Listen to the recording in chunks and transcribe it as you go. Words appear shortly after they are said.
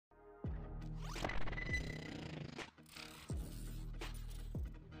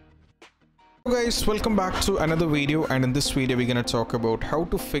Guys, welcome back to another video, and in this video we're going to talk about how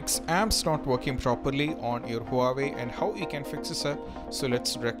to fix apps not working properly on your Huawei and how you can fix this up. So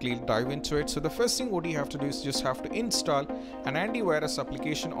let's directly dive into it. So the first thing what you have to do is just have to install an antivirus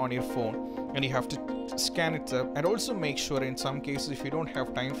application on your phone, and you have to scan it up, and also make sure in some cases if you don't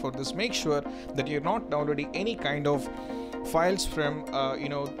have time for this, make sure that you're not downloading any kind of files from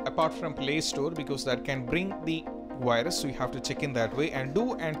apart from Play Store, because that can bring the virus. So you have to check in that way and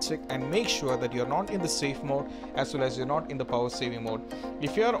check and make sure that you're not in the safe mode as well as you're not in the power saving mode.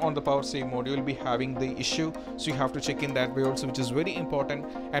 If you are on the power saving mode, you will be having the issue, so you have to check in that way also, which is very important.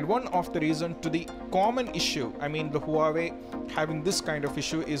 And one of the reason to the common issue, the Huawei having this kind of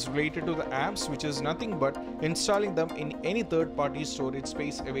issue, is related to the apps, which is nothing but installing them in any third-party storage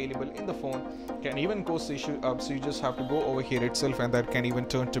space available in the phone can even cause the issue up. So you just have to go over here itself, and that can even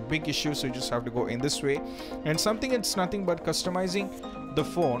turn to big issue. So you just have to go in this way, and it's nothing but customizing the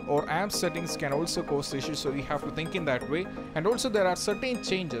phone or app settings can also cause the issue. So you have to think in that way. And also there are certain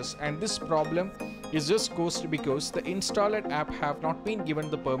changes, and this problem is just caused because the installed app have not been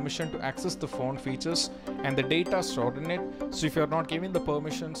given the permission to access the phone features and the data stored in it. So if you are not giving the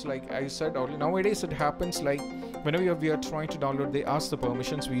permissions, like I said earlier, nowadays it happens like whenever we are trying to download, they ask the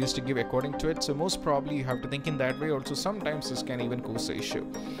permissions we used to give according to it. So most probably you have to think in that way also. Sometimes this can even cause the issue.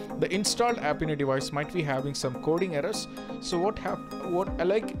 The installed app in a device might be having some coding errors. So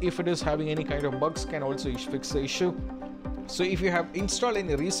if it is having any kind of bugs, can also fix the issue. So if you have installed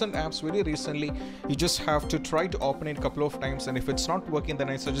any recent apps very recently, you just have to try to open it a couple of times, and if it's not working, then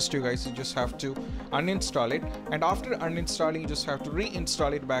I suggest you guys, you just have to uninstall it, and after uninstalling you just have to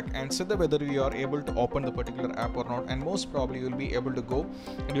reinstall it back and see whether you are able to open the particular app or not, and most probably you will be able to go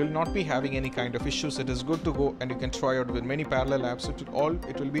and you will not be having any kind of issues. It is good to go, and you can try out with many parallel apps.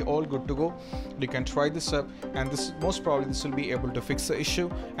 It will be all good to go. You can try this up, and this most probably this will be able to fix the issue.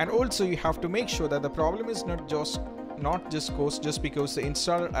 And also you have to make sure that the problem is not just caused just because the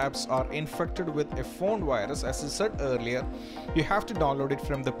installed apps are infected with a phone virus. As I said earlier, you have to download it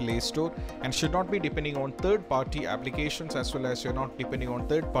from the Play Store and should not be depending on third-party applications, as well as you're not depending on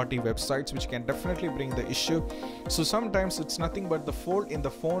third-party websites, which can definitely bring the issue. So sometimes it's nothing but the fault in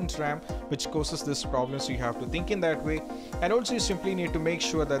the phone's RAM which causes this problem. So you have to think in that way. And also you simply need to make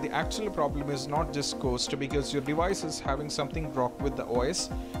sure that the actual problem is not just caused because your device is having something wrong with the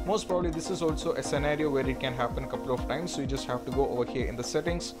OS. Most probably this is also a scenario where it can happen a couple of times. So you just have to go over here in the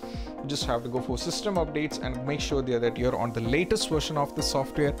settings, you just have to go for system updates and make sure there that you're on the latest version of the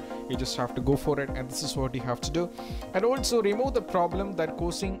software. You just have to go for it, and this is what you have to do. And also remove the problem that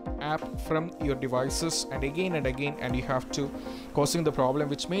causing app from your devices and again, and you have to causing the problem,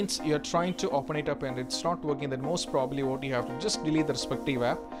 which means you're trying to open it up and it's not working. Then most probably what you have to just delete the respective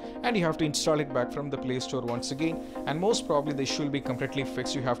app, and you have to install it back from the Play Store once again, and most probably they should be completely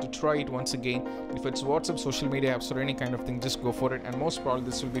fixed. You have to try it once again. If it's WhatsApp, social media apps, or any kind of thing, just go for it, and most probably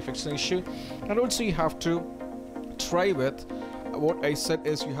this will be fixing the issue. And also you have to try with what I said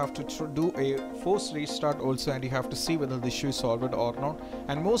is you have to do a force restart also, and you have to see whether the issue is solved or not,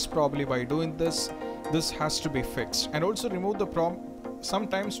 and most probably by doing this has to be fixed. And also remove the problem.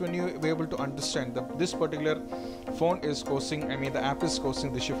 Sometimes when you be able to understand that this particular phone is causing, the app is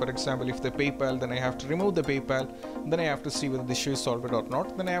causing the issue. For example, if the PayPal, then I have to remove the PayPal, then I have to see whether the issue is solved or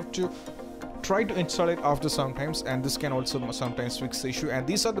not, then I have to try to install it after sometimes, and this can also sometimes fix the issue. And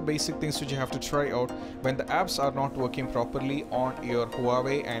these are the basic things which you have to try out when the apps are not working properly on your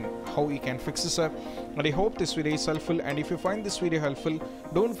Huawei, and how you can fix this up. And I hope this video is helpful, and if you find this video helpful,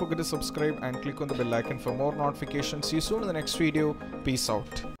 don't forget to subscribe and click on the bell icon for more notifications. See you soon in the next video. Peace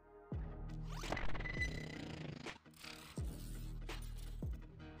out.